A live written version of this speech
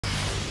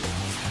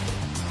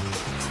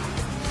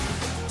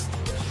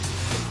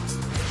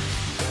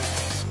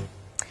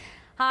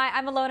Hi,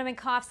 I'm Alona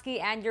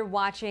Minkowski, and you're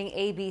watching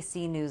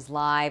ABC News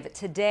Live.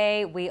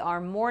 Today, we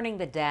are mourning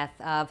the death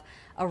of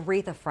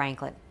Aretha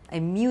Franklin, a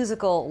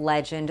musical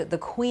legend, the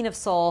Queen of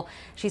Soul.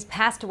 She's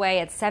passed away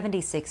at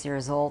 76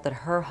 years old at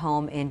her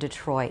home in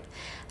Detroit.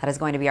 That is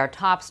going to be our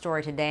top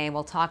story today, and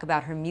we'll talk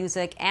about her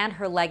music and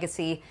her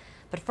legacy.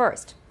 But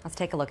first, let's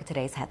take a look at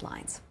today's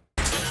headlines.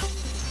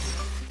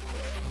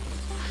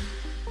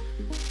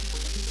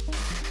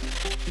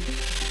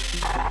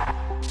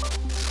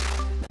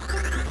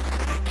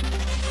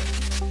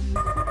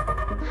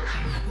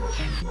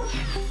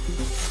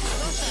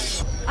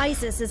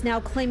 ISIS is now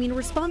claiming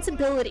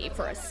responsibility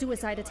for a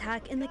suicide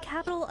attack in the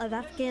capital of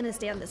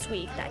Afghanistan this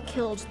week that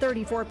killed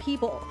 34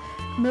 people.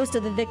 Most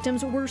of the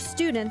victims were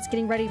students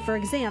getting ready for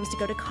exams to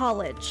go to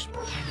college.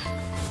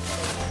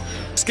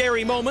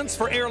 Scary moments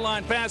for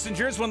airline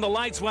passengers when the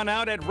lights went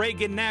out at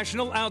Reagan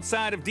National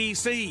outside of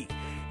D.C.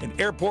 An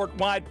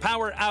airport-wide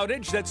power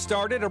outage that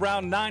started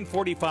around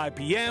 9:45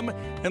 p.m.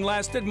 and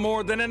lasted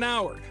more than an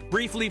hour,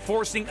 briefly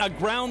forcing a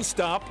ground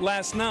stop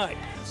last night,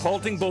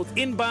 halting both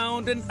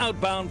inbound and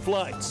outbound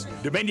flights.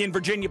 Dominion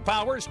Virginia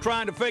Power is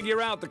trying to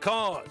figure out the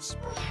cause.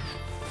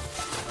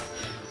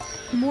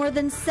 More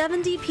than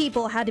 70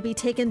 people had to be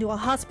taken to a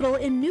hospital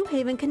in New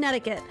Haven,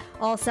 Connecticut,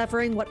 all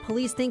suffering what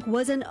police think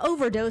was an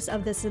overdose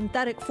of the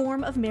synthetic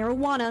form of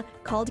marijuana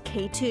called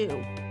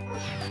K2.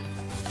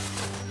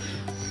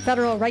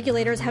 Federal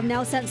regulators have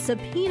now sent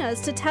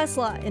subpoenas to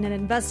Tesla in an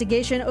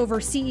investigation over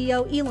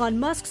CEO Elon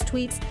Musk's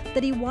tweets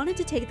that he wanted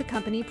to take the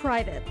company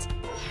private.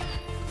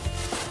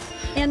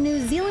 And New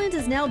Zealand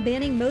is now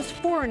banning most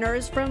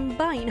foreigners from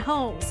buying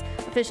homes.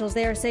 Officials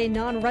there say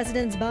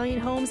non-residents buying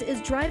homes is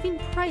driving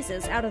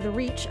prices out of the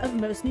reach of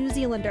most New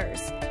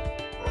Zealanders.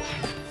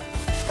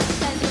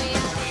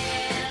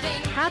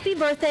 Happy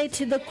birthday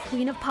to the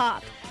Queen of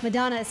Pop.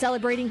 Madonna is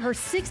celebrating her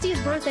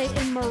 60th birthday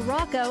in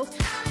Morocco,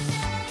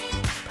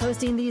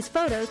 posting these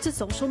photos to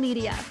social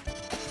media.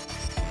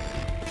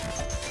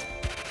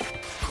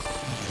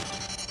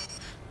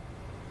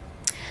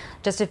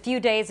 Just a few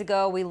days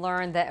ago, we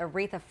learned that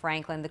Aretha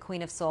Franklin, the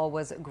Queen of Soul,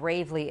 was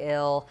gravely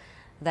ill,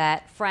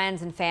 that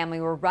friends and family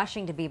were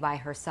rushing to be by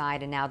her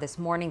side, and now this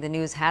morning the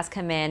news has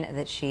come in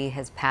that she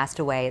has passed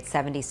away at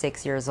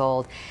 76 years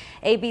old.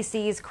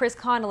 ABC's Chris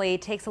Connolly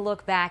takes a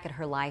look back at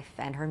her life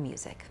and her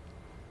music.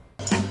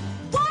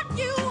 What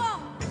you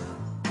want,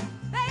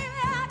 baby,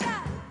 I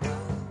got it.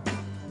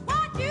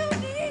 What you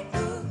need,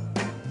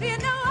 you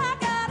know I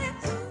got it.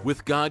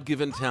 With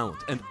God-given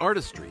talent and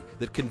artistry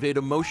that conveyed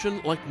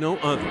emotion like no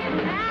other,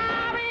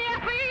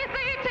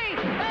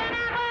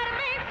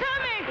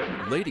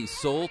 Lady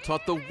Soul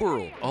taught the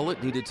world all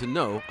it needed to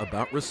know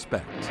about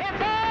respect.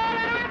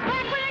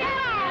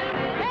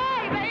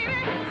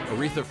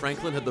 Aretha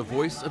Franklin had the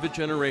voice of a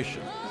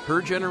generation,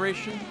 her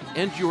generation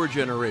and your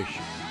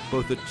generation,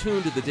 both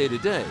attuned to the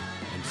day-to-day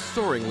and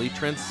soaringly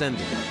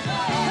transcendent.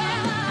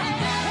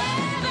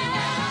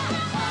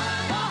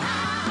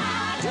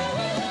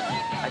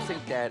 I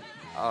think that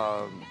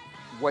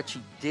what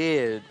she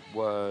did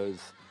was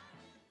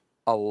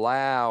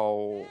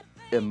allow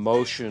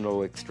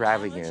emotional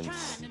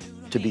extravagance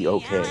to be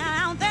okay.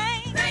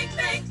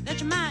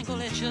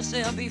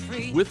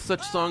 With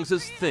such songs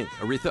as Think,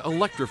 Aretha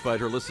electrified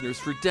her listeners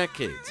for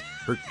decades,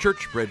 her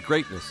church-bred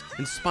greatness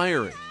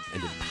inspiring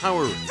and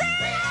empowering.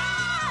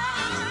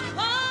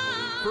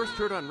 First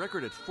heard on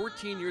record at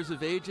 14 years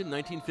of age in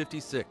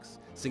 1956,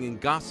 singing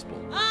gospel.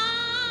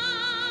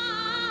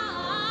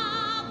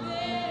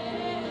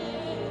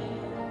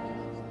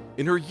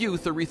 In her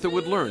youth, Aretha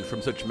would learn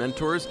from such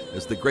mentors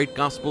as the great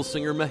gospel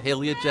singer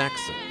Mahalia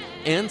Jackson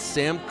and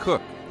Sam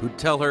Cooke, who'd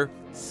tell her,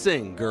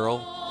 "Sing, girl."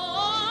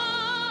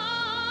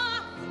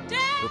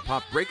 Her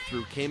pop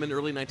breakthrough came in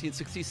early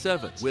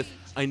 1967 with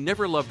I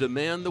Never Loved a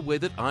Man the Way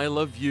That I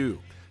Love You,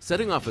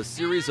 setting off a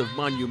series of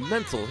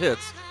monumental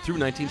hits through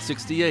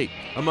 1968,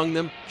 among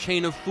them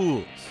Chain of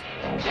Fools.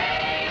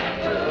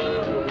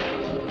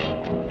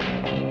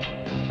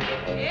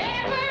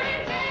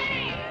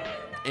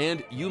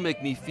 And You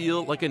Make Me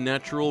Feel Like a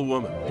Natural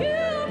Woman. You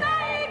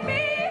make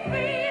me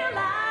feel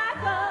like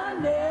a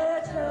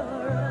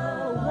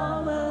natural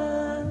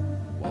woman.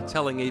 While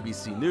telling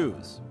ABC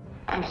News,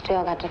 I've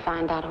still got to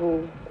find out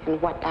who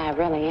and what I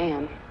really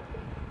am.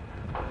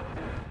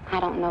 I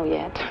don't know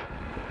yet.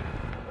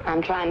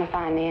 I'm trying to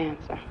find the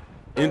answer.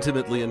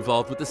 Intimately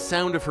involved with the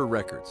sound of her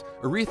records,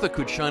 Aretha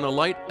could shine a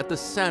light at the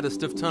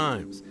saddest of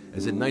times,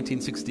 as in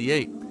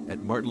 1968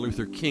 at Martin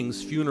Luther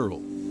King's funeral.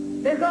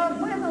 Because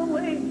when the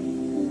wind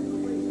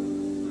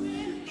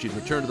She'd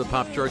return to the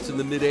pop charts in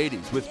the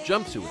mid-'80s with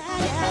Jump to It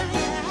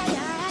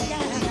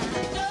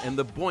and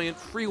the buoyant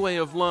Freeway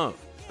of Love,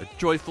 a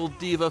joyful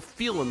diva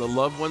feeling the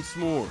love once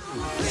more.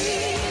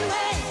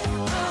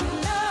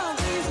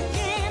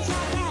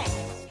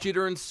 She'd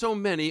earned so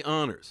many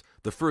honors.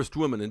 The first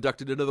woman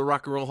inducted into the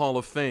Rock and Roll Hall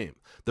of Fame,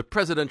 the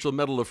Presidential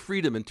Medal of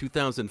Freedom in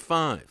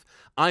 2005,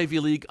 Ivy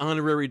League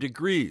honorary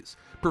degrees,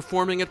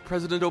 performing at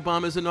President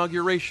Obama's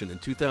inauguration in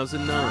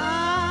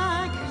 2009.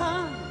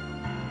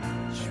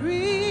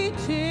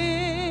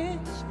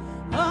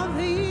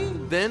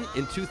 Then,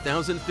 in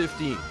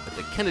 2015, at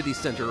the Kennedy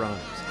Center Honors,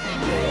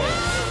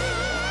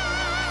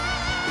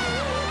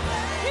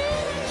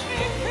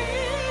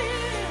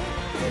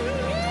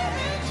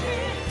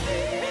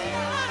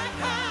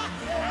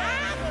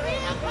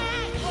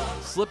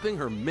 slipping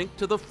her mink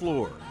to the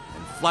floor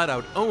and flat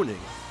out owning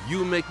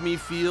 "You Make Me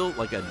Feel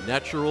Like a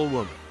Natural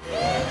Woman."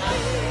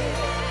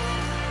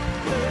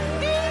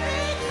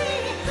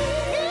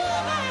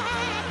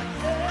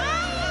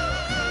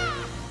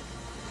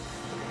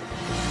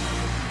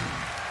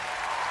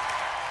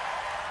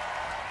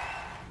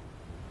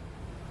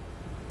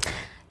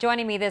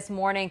 Joining me this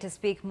morning to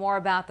speak more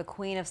about the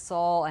Queen of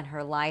Soul and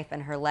her life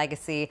and her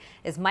legacy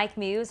is Mike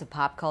Muse, a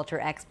pop culture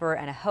expert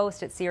and a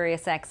host at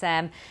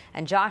SiriusXM,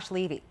 and Josh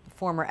Levy,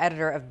 former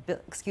editor of,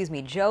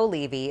 Joe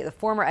Levy, the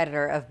former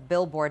editor of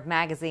Billboard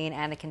magazine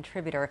and a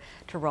contributor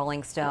to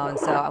Rolling Stone.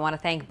 So I want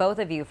to thank both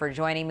of you for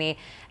joining me.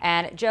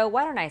 And Joe,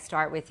 why don't I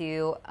start with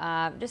you?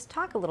 Just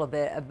talk a little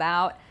bit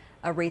about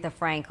Aretha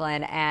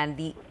Franklin and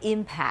the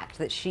impact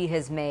that she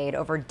has made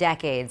over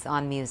decades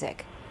on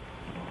music.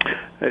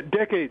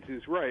 Decades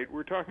is right.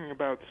 We're talking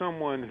about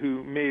someone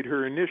who made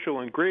her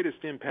initial and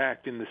greatest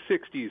impact in the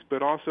 60s,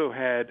 but also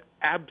had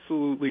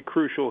absolutely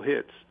crucial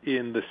hits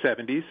in the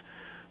 70s,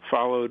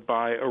 followed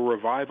by a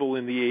revival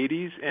in the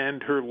 80s,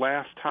 and her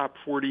last top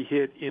 40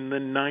 hit in the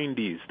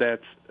 90s.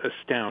 That's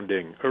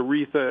astounding.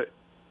 Aretha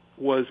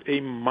was a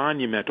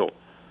monumental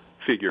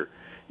figure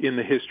in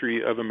the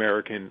history of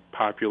American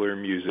popular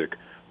music.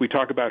 We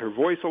talk about her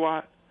voice a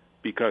lot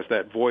because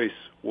that voice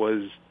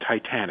was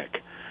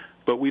titanic.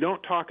 But we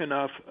don't talk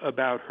enough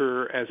about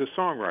her as a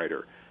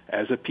songwriter,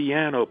 as a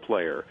piano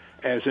player,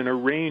 as an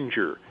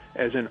arranger,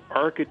 as an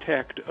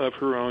architect of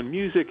her own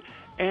music,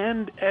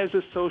 and as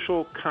a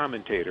social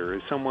commentator,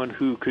 as someone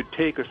who could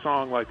take a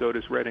song like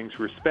Otis Redding's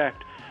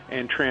Respect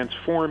and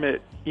transform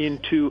it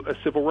into a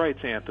civil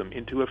rights anthem,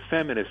 into a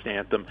feminist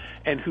anthem,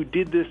 and who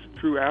did this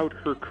throughout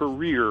her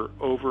career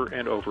over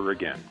and over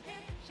again.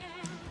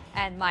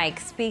 And Mike,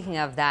 speaking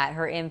of that,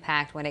 her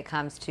impact when it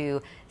comes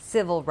to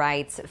civil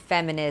rights,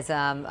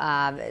 feminism,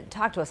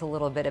 talk to us a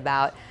little bit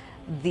about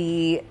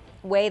the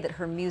way that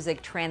her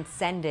music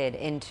transcended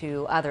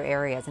into other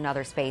areas and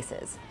other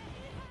spaces.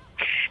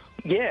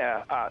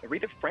 Yeah,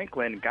 Aretha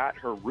Franklin got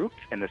her roots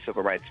in the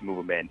civil rights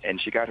movement,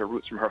 and she got her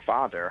roots from her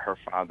father. Her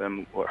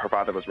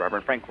father was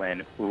Reverend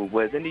Franklin, who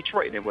was in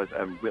Detroit and was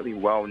a really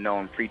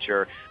well-known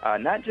preacher,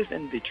 not just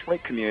in the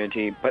Detroit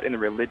community, but in the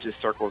religious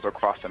circles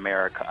across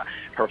America.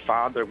 Her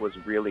father was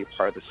really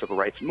part of the civil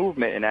rights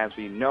movement, and as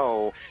we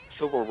know,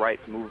 civil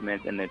rights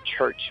movement and the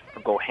church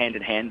go hand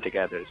in hand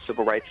together.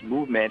 Civil rights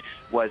movement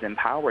was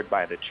empowered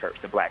by the church,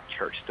 the black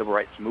church. Civil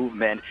rights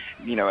movement,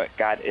 it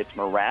got its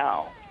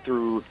morale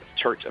through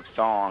church of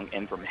song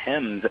and from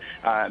hymns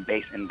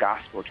based in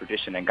gospel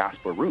tradition and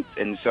gospel roots.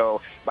 And so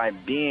by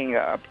being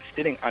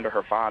sitting under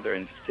her father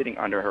and sitting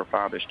under her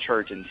father's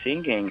church and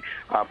singing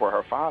for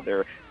her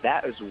father,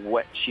 that is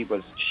what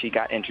she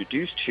got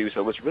introduced to.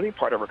 So it was really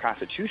part of her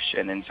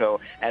constitution. And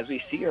so as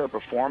we see her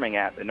performing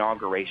at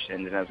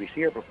inaugurations and as we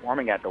see her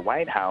performing at the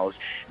White House,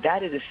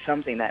 that is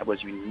something that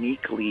was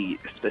uniquely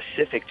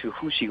specific to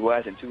who she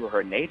was and to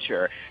her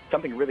nature.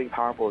 Something really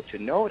powerful to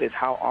note is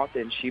how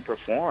often she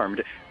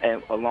performed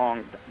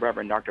along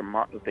Reverend Dr.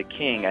 Martin Luther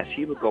King as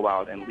he would go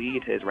out and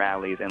lead his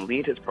rallies and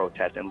lead his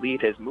protests and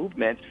lead his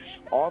movements,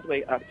 all the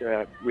way up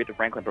to Aretha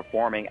Franklin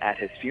performing at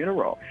his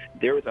funeral.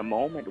 There was a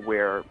moment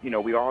where,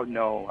 we all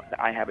know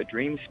the I Have a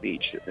Dream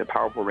speech, the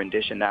powerful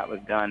rendition that was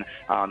done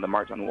on the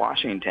March on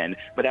Washington,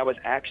 but that was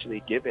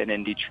actually given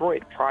in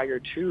Detroit prior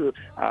to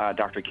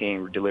Dr.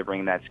 King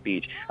delivering that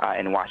speech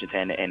in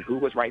Washington. And who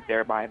was right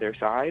there by their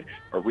side?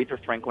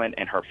 Aretha Franklin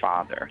and her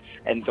father.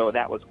 And so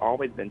that was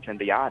always been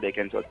symbiotic.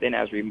 And so then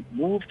as we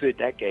move through the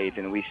decades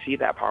and we see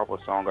that powerful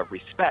song of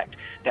respect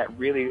that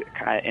really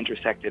kind of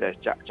intersected, as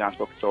John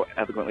spoke so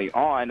eloquently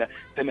on,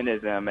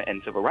 feminism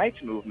and civil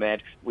rights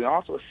movement, we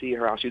also see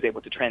how she was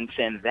able to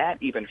transcend that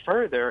even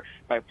further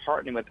by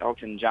partnering with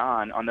Elton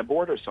John on the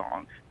Border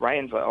song, right?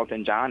 And so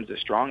Elton John is a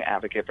strong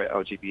advocate for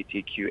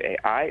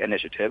LGBTQAI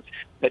initiatives,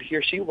 but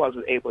here she was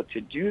able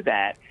to do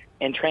that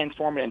and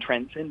transform it and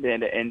transcend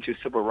it into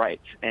civil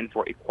rights and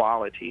for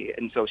equality.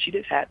 And so she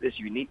just had this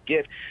unique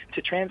gift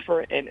to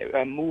transfer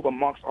and move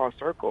amongst all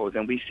circles.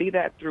 And we see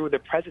that through the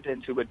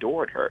presidents who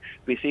adored her.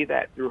 We see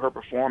that through her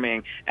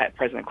performing at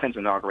President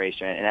Clinton's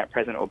inauguration and at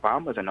President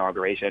Obama's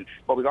inauguration.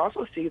 But we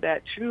also see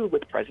that, too,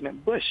 with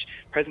President Bush.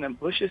 President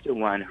Bush is the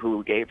one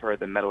who gave her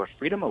the Medal of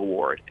Freedom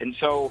Award. And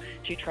so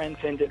she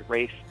transcended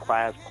race,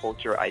 class,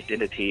 culture,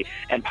 identity,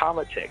 and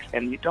politics.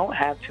 And you don't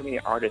have too many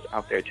artists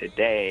out there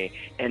today,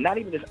 and not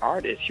even just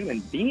artists, human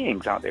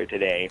beings out there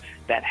today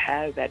that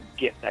has that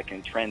gift that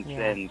can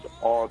transcend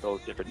all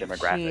those different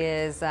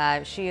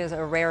demographics. She is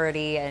a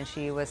rarity, and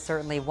she was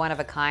certainly one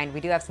of a kind. We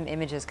do have some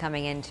images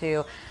coming in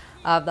too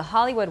of the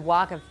Hollywood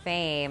Walk of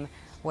Fame,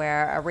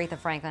 where Aretha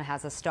Franklin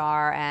has a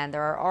star, and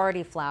there are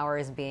already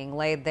flowers being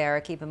laid there.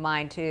 Keep in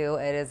mind, too,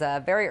 it is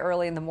very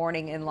early in the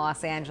morning in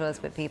Los Angeles,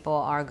 but people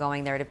are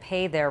going there to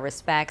pay their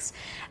respects.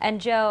 And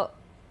Joe,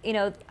 you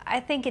know, I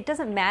think it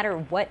doesn't matter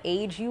what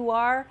age you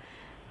are,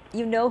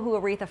 you know who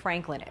Aretha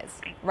Franklin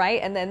is,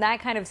 right? And then that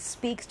kind of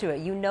speaks to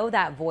it. You know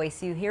that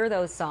voice, you hear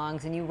those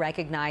songs, and you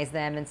recognize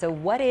them. And so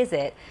what is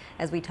it,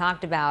 as we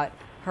talked about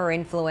her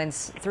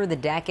influence through the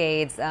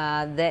decades,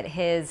 that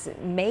has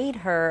made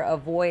her a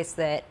voice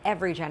that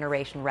every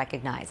generation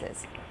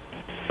recognizes?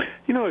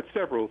 You know, it's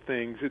several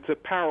things. It's a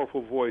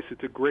powerful voice.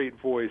 It's a great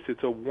voice.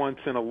 It's a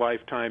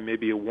once-in-a-lifetime,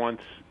 maybe a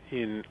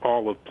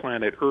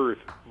once-in-all-of-planet Earth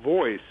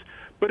voice.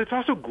 But it's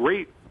also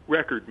great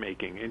record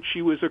making, and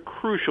she was a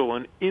crucial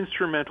and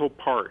instrumental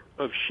part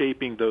of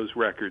shaping those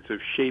records,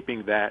 of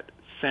shaping that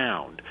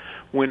sound.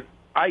 When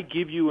I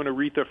give you an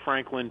Aretha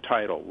Franklin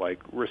title like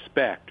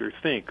Respect or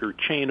Think or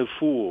Chain of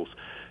Fools,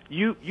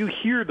 you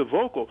hear the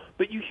vocal,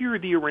 but you hear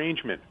the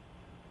arrangement,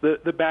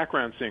 the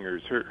background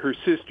singers, her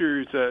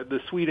sisters,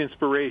 the sweet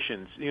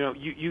inspirations. You know,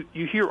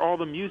 you hear all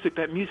the music.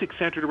 That music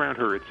centered around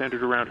her. It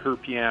centered around her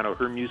piano,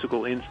 her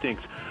musical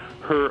instincts,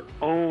 her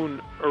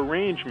own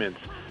arrangements.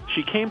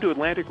 She came to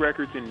Atlantic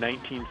Records in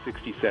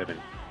 1967.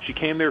 She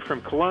came there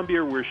from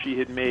Columbia, where she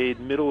had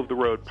made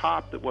middle-of-the-road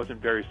pop that wasn't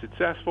very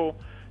successful.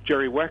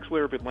 Jerry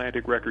Wexler of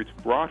Atlantic Records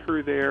brought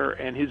her there,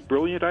 and his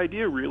brilliant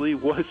idea really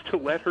was to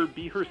let her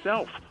be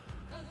herself.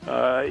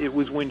 It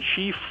was when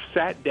she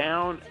sat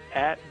down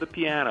at the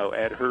piano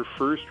at her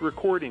first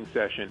recording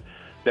session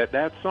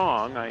that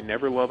song, I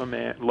Never Loved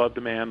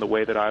a Man the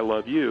Way That I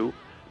Love You,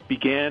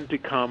 began to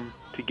come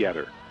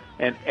together.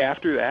 And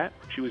after that,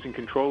 she was in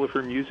control of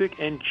her music,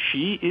 and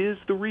she is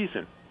the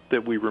reason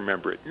that we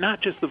remember it.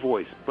 Not just the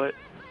voice, but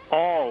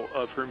all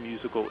of her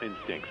musical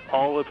instincts,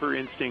 all of her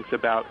instincts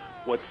about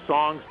what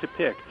songs to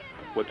pick,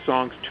 what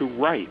songs to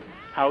write,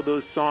 how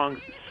those songs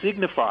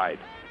signified,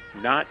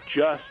 not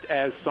just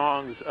as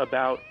songs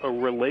about a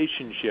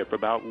relationship,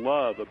 about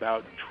love,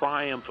 about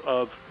triumph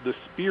of the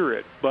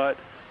spirit, but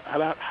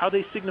about how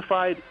they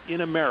signified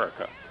in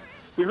America.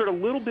 We heard a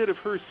little bit of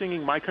her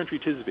singing My Country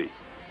 'Tis Thee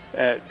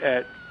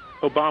at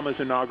Obama's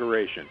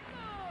inauguration.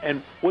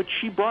 And what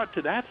she brought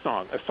to that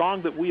song, a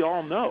song that we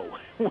all know,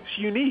 was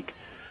unique.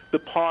 The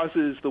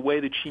pauses, the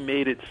way that she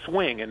made it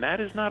swing, and that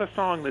is not a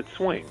song that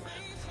swings.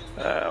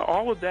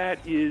 All of that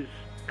is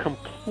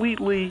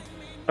completely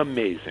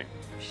amazing,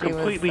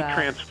 completely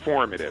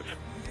transformative.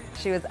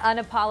 She was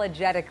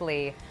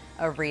unapologetically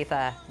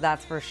Aretha,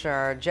 that's for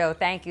sure. Joe,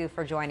 thank you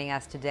for joining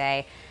us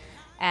today.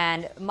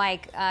 And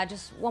Mike,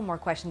 just one more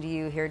question to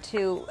you here,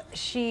 too.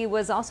 She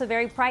was also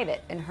very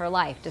private in her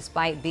life,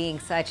 despite being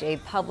such a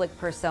public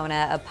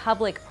persona, a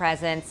public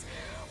presence.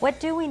 What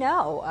do we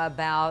know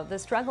about the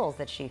struggles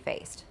that she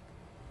faced?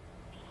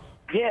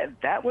 Yeah,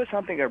 that was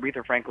something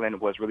Aretha Franklin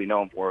was really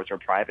known for, was her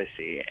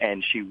privacy.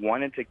 And she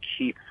wanted to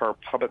keep her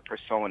public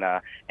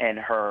persona and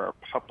her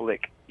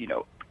public,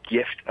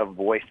 gift of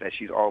voice that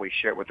she's always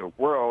shared with the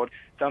world,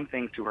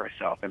 something to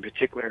herself, in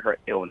particular her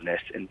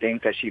illness and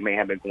things that she may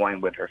have been going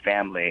with her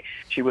family.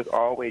 She was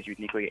always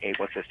uniquely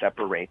able to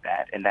separate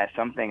that. And that's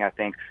something I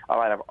think a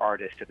lot of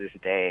artists to this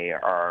day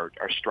are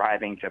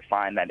striving to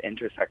find, that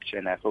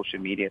intersection that social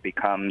media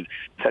becomes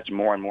such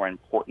more and more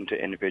important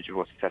to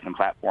individual success and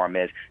platform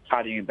is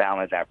how do you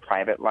balance that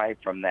private life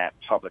from that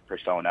public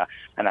persona?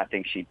 And I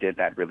think she did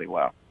that really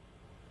well.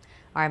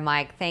 All right,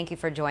 Mike, thank you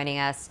for joining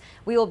us.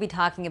 We will be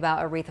talking about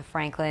Aretha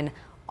Franklin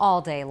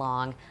all day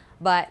long,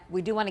 but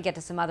we do want to get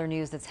to some other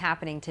news that's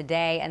happening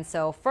today. And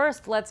so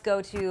first, let's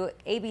go to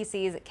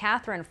ABC's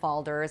Catherine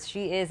Faulders.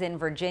 She is in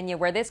Virginia,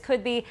 where this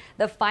could be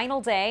the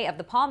final day of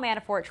the Paul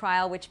Manafort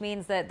trial, which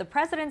means that the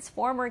president's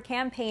former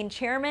campaign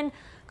chairman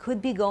could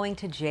be going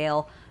to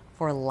jail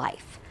for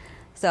life.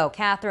 So,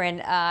 Catherine,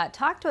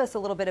 talk to us a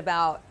little bit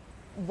about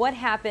what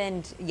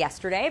happened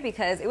yesterday,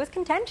 because it was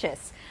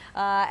contentious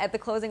at the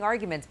closing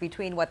arguments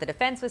between what the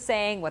defense was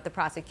saying, what the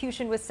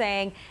prosecution was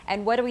saying,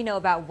 and what do we know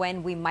about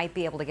when we might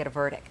be able to get a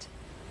verdict?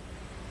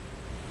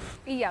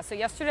 Yeah, so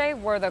yesterday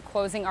were the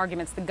closing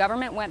arguments. The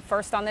government went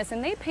first on this,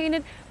 and they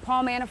painted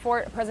Paul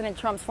Manafort, President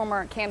Trump's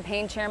former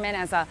campaign chairman,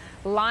 as a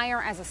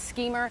liar, as a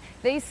schemer.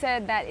 They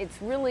said that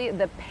it's really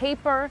the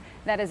paper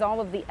that is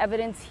all of the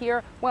evidence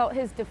here. Well,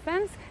 his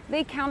defense,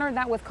 they countered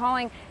that with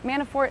calling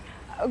Manafort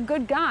a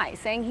good guy,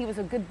 saying he was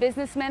a good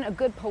businessman, a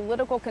good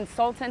political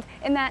consultant,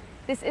 and that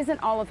this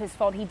isn't all of his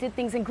fault. He did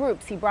things in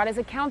groups. He brought his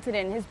accountant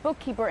in, his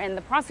bookkeeper in.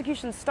 The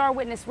prosecution's star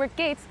witness, Rick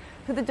Gates,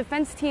 who the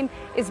defense team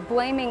is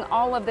blaming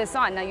all of this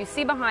on. Now, you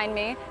see behind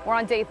me, we're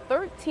on day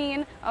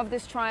 13 of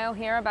this trial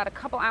here. About a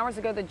couple hours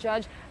ago, the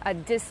judge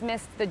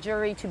dismissed the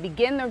jury to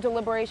begin their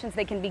deliberations.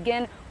 They can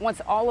begin once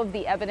all of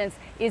the evidence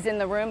is in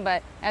the room.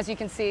 But as you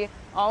can see,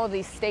 all of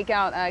these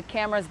stakeout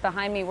cameras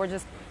behind me, we're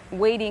just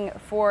waiting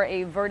for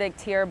a verdict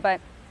here. But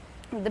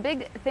the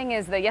big thing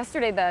is that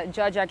yesterday the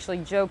judge actually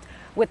joked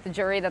with the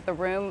jury that the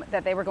room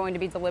that they were going to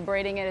be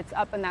deliberating in, it's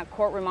up in that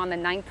courtroom on the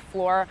 9th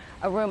floor,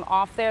 a room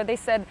off there. They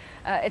said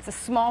it's a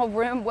small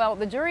room. Well,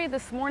 the jury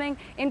this morning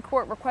in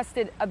court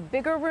requested a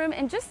bigger room.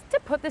 And just to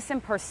put this in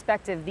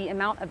perspective, the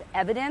amount of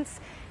evidence,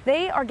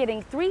 they are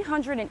getting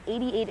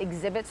 388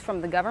 exhibits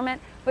from the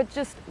government, but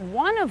just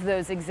one of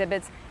those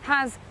exhibits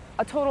has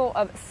a total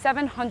of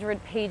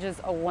 700 pages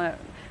alone.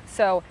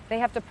 So they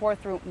have to pour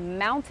through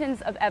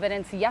mountains of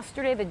evidence.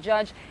 Yesterday, the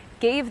judge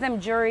gave them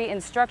jury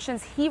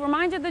instructions. He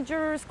reminded the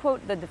jurors,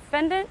 quote, the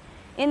defendant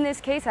in this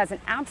case has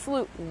an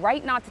absolute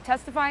right not to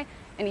testify,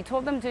 and he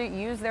told them to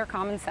use their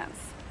common sense.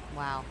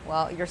 Wow.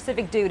 Well, your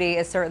civic duty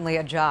is certainly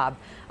a job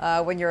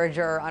when you're a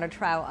juror on a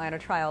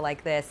trial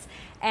like this.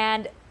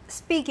 And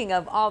speaking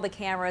of all the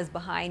cameras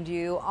behind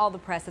you, all the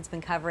press that's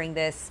been covering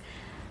this,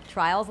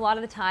 trials a lot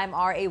of the time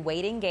are a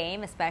waiting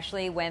game,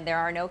 especially when there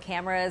are no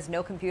cameras,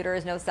 no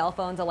computers, no cell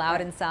phones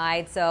allowed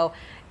inside. So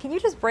can you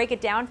just break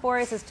it down for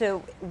us as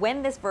to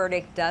when this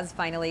verdict does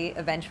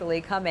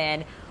eventually come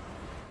in,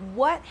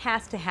 what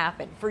has to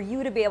happen for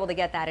you to be able to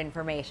get that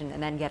information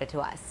and then get it to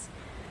us?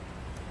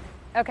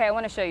 Okay, I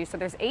want to show you. So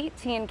there's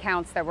 18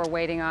 counts that we're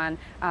waiting on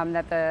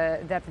that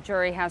the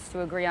jury has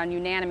to agree on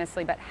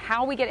unanimously. But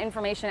how we get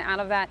information out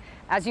of that,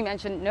 as you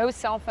mentioned, no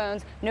cell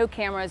phones, no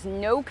cameras,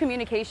 no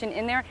communication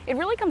in there. It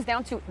really comes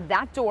down to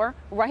that door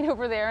right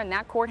over there in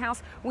that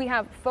courthouse. We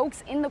have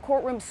folks in the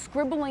courtroom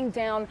scribbling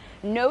down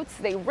notes.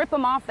 They rip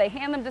them off. They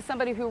hand them to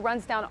somebody who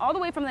runs down all the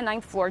way from the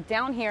 9th floor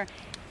down here,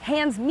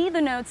 hands me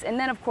the notes, and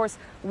then, of course,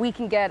 we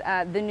can get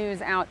the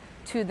news out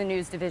to the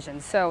news division.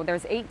 So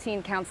there's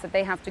 18 counts that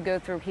they have to go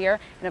through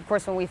here. And of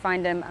course, when we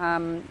find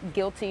them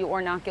guilty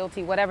or not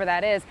guilty, whatever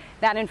that is,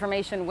 that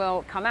information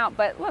will come out.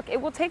 But look,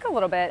 it will take a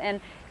little bit. And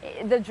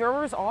the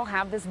jurors all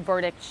have this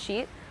verdict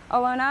sheet,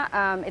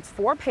 Alona. It's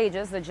 4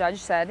 pages, the judge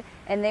said,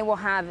 and they will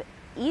have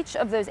each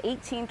of those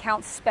 18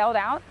 counts spelled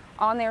out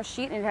on their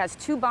sheet. And it has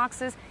 2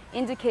 boxes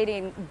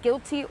indicating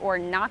guilty or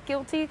not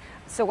guilty.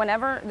 So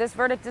whenever this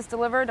verdict is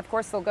delivered, of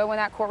course, they'll go in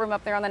that courtroom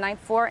up there on the 9th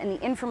floor, and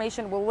the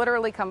information will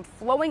literally come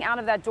flowing out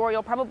of that door.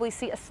 You'll probably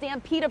see a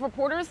stampede of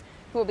reporters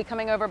who will be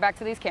coming over back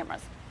to these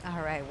cameras.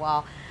 All right.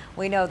 Well,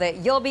 we know that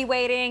you'll be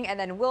waiting, and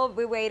then we'll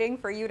be waiting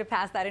for you to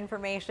pass that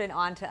information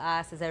on to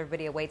us as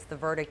everybody awaits the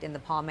verdict in the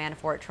Paul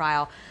Manafort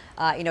trial.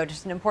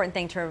 Just an important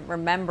thing to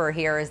remember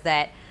here is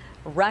that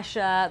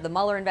Russia, the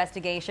Mueller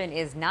investigation,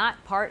 is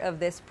not part of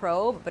this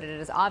probe, but it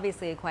is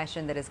obviously a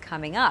question that is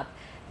coming up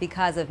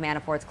because of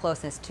Manafort's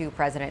closeness to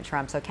President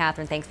Trump. So,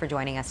 Catherine, thanks for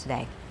joining us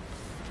today.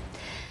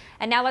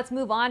 And now let's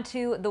move on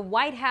to the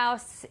White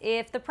House.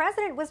 If the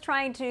president was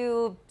trying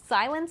to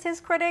silence his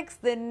critics,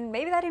 then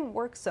maybe that didn't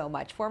work so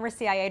much. Former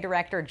CIA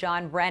Director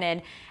John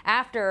Brennan,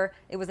 after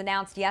it was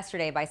announced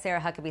yesterday by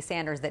Sarah Huckabee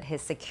Sanders that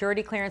his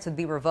security clearance would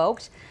be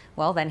revoked,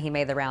 well, then he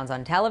made the rounds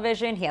on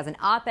television. He has an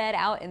op-ed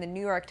out in the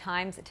New York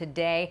Times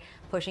today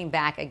pushing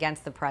back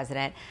against the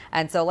president.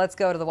 And so let's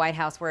go to the White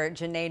House where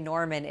Janae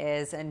Norman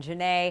is. And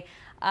Janae,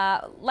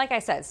 like I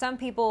said, some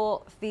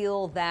people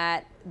feel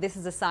that this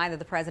is a sign that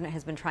the president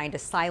has been trying to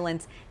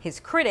silence his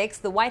critics.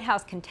 The White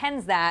House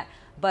contends that,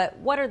 but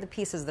what are the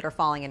pieces that are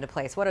falling into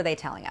place? What are they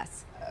telling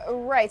us?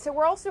 Right. So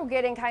we're also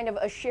getting kind of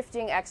a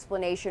shifting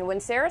explanation. When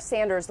Sarah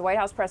Sanders, the White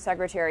House press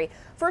secretary,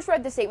 first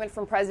read the statement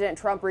from President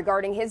Trump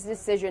regarding his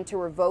decision to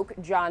revoke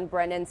John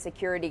Brennan's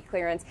security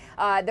clearance,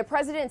 the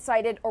president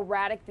cited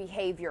erratic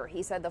behavior.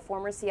 He said the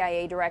former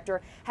CIA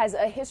director has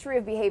a history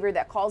of behavior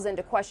that calls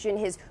into question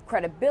his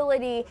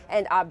credibility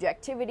and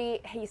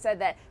objectivity. He said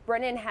that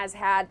Brennan has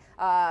had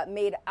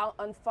made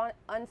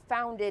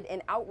unfounded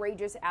and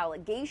outrageous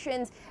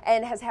allegations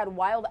and has had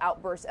wild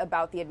outbursts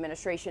about the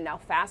administration. Now,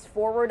 fast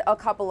forward a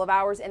couple of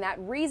hours and that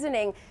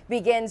reasoning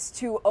begins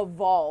to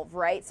evolve,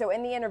 right? So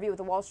in the interview with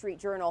the Wall Street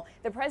Journal,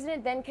 the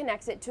president then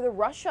connects it to the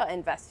Russia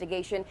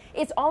investigation.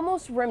 It's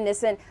almost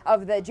reminiscent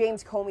of the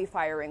James Comey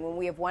firing, when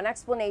we have one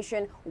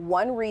explanation,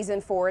 one reason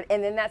for it,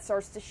 and then that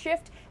starts to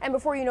shift. And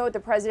before you know it, the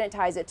president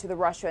ties it to the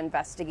Russia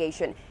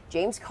investigation.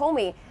 James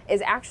Comey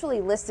is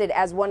actually listed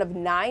as one of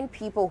 9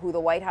 people who the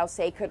White House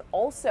say could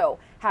also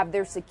have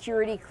their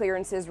security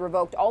clearances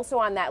revoked. Also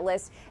on that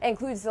list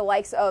includes the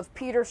likes of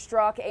Peter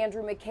Strzok,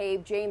 Andrew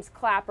McCabe, James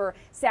Clapper,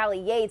 Sally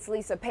Yates,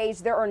 Lisa Page.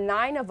 There are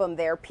 9 of them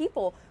there,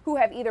 people who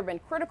have either been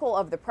critical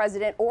of the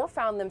president or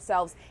found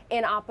themselves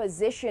in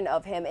opposition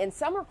of him. And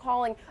some are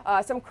calling,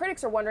 some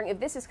critics are wondering if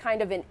this is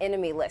kind of an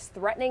enemy list,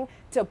 threatening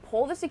to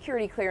pull the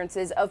security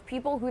clearances of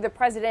people who the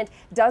president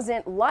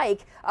doesn't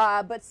like.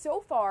 But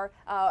so far,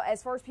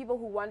 as far as people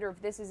who wonder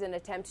if this is an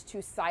attempt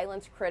to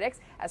silence critics,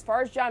 as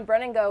far as John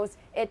Brennan goes,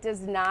 it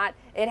does not.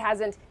 It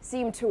hasn't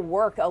seemed to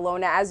work,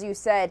 Alona. As you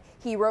said,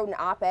 he wrote an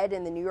op-ed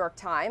in the New York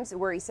Times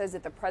where he says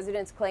that the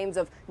president's claims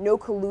of no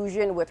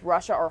collusion with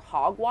Russia are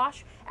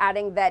hogwash,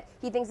 adding that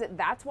he thinks that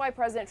that's why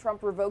President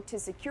Trump revoked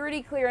his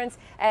security clearance,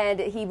 and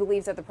he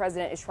believes that the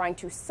president is trying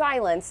to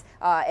silence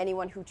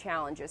anyone who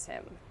challenges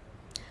him.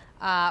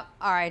 All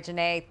right,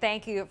 Janae,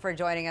 thank you for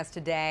joining us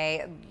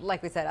today.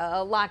 Like we said,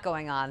 a lot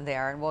going on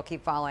there, and we'll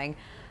keep following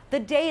the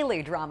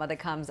daily drama that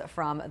comes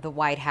from the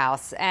White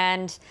House.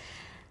 And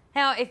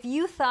now, if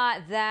you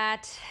thought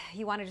that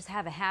you want to just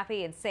have a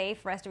happy and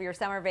safe rest of your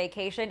summer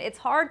vacation, it's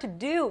hard to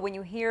do when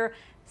you hear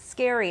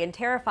scary and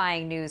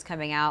terrifying news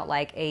coming out,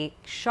 like a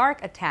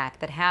shark attack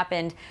that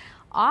happened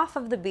off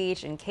of the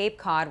beach in Cape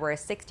Cod, where a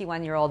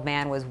 61-year-old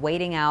man was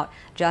wading out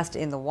just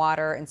in the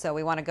water. And so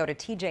we want to go to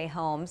TJ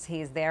Holmes.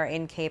 He's there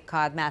in Cape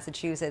Cod,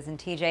 Massachusetts. And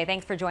TJ,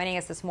 thanks for joining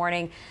us this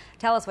morning.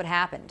 Tell us what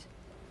happened.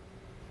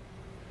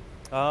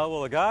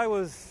 Well, the guy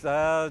was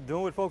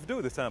doing what folks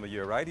do this time of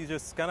year, right? He's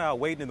just kind of out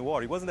waiting in the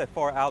water. He wasn't that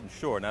far out in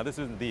shore. Now, this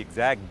isn't the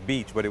exact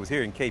beach, but it was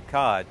here in Cape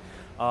Cod.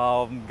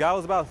 Guy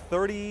was about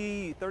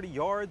 30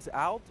 yards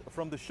out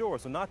from the shore,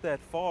 so not that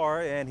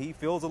far, and he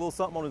feels a little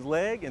something on his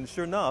leg, and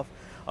sure enough,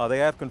 they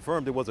have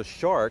confirmed it was a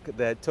shark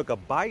that took a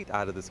bite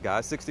out of this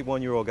guy,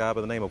 61-year-old guy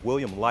by the name of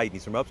William Light.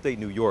 He's from upstate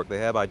New York. They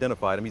have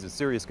identified him. He's in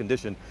serious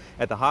condition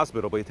at the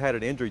hospital, but he's had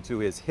an injury to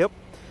his hip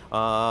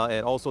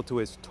and also to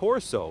his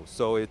torso.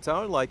 So it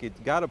sounded like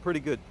it got a pretty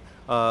good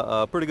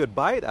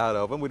bite out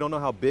of him. We don't know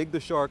how big the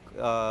shark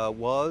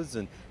was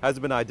and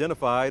hasn't been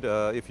identified,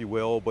 if you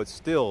will, but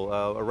still,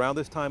 around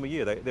this time of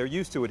year, they're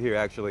used to it here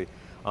actually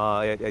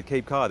at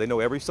Cape Cod. They know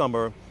every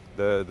summer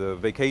the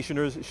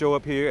vacationers show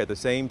up here at the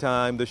same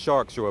time the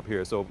sharks show up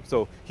here.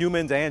 So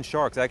humans and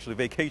sharks actually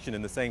vacation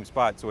in the same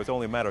spot, so it's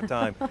only a matter of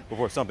time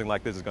before something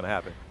like this is going to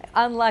happen.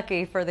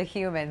 Unlucky for the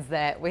humans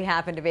that we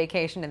happen to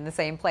vacation in the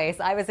same place.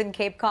 I was in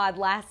Cape Cod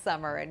last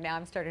summer, and now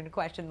I'm starting to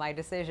question my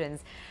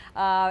decisions.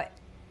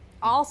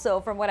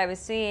 Also, from what I was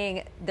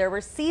seeing, there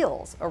were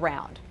seals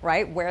around,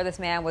 right, where this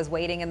man was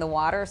waiting in the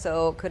water.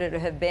 So could it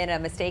have been a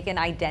mistaken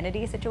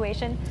identity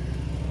situation?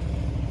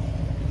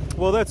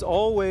 Well, that's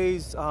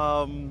always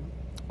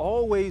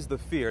the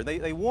fear.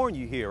 They warn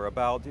you here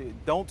about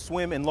don't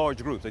swim in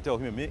large groups. They tell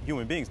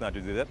human beings not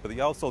to do that, but they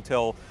also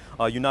tell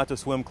you not to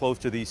swim close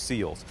to these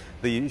seals.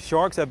 The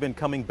sharks have been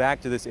coming back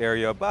to this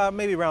area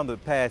maybe around the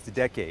past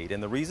decade,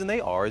 and the reason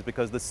they are is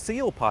because the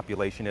seal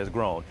population has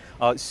grown.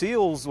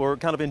 Seals were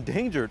kind of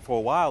endangered for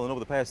a while, and over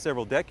the past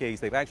several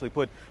decades, they've actually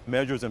put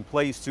measures in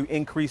place to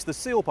increase the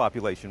seal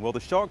population. Well, the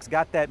sharks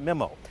got that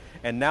memo.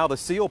 And now the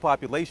seal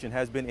population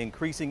has been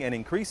increasing and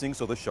increasing,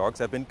 so the sharks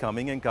have been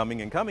coming and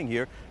coming and coming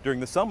here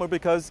during the summer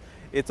because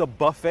it's a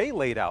buffet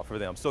laid out for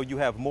them. So you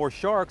have more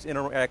sharks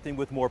interacting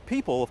with more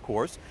people, of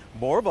course.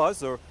 More of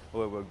us are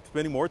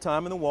spending more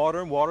time in the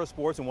water and water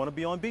sports and want to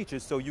be on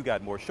beaches, so you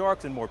got more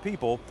sharks and more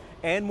people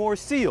and more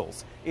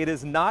seals. It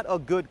is not a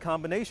good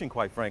combination,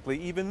 quite frankly,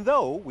 even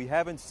though we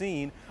haven't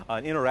seen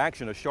an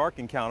interaction, a shark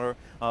encounter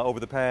over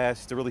the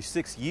past really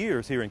 6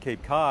 years here in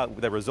Cape Cod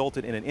that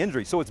resulted in an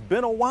injury. So it's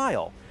been a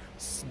while.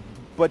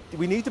 But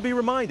we need to be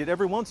reminded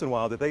every once in a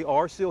while that they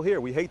are still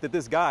here. We hate that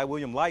this guy,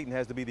 William Lighton,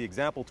 has to be the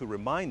example to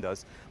remind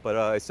us,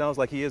 but it sounds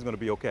like he is going to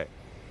be okay.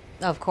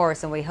 Of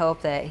course, and we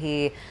hope that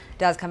he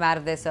does come out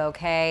of this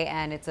okay,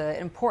 and it's an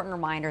important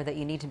reminder that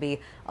you need to be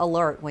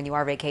alert when you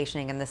are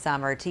vacationing in the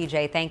summer.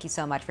 TJ, thank you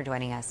so much for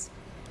joining us.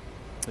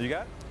 You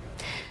got it.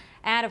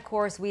 And of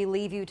course, we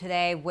leave you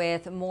today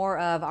with more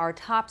of our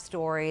top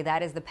story.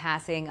 That is the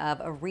passing of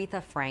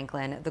Aretha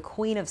Franklin, the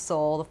Queen of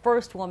Soul, the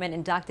first woman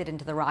inducted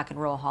into the Rock and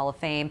Roll Hall of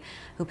Fame,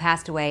 who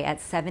passed away at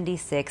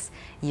 76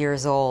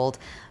 years old.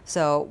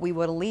 So we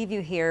will leave you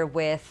here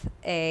with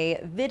a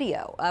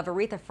video of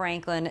Aretha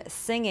Franklin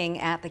singing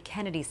at the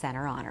Kennedy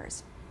Center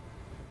Honors.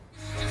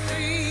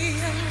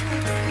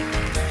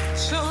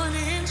 So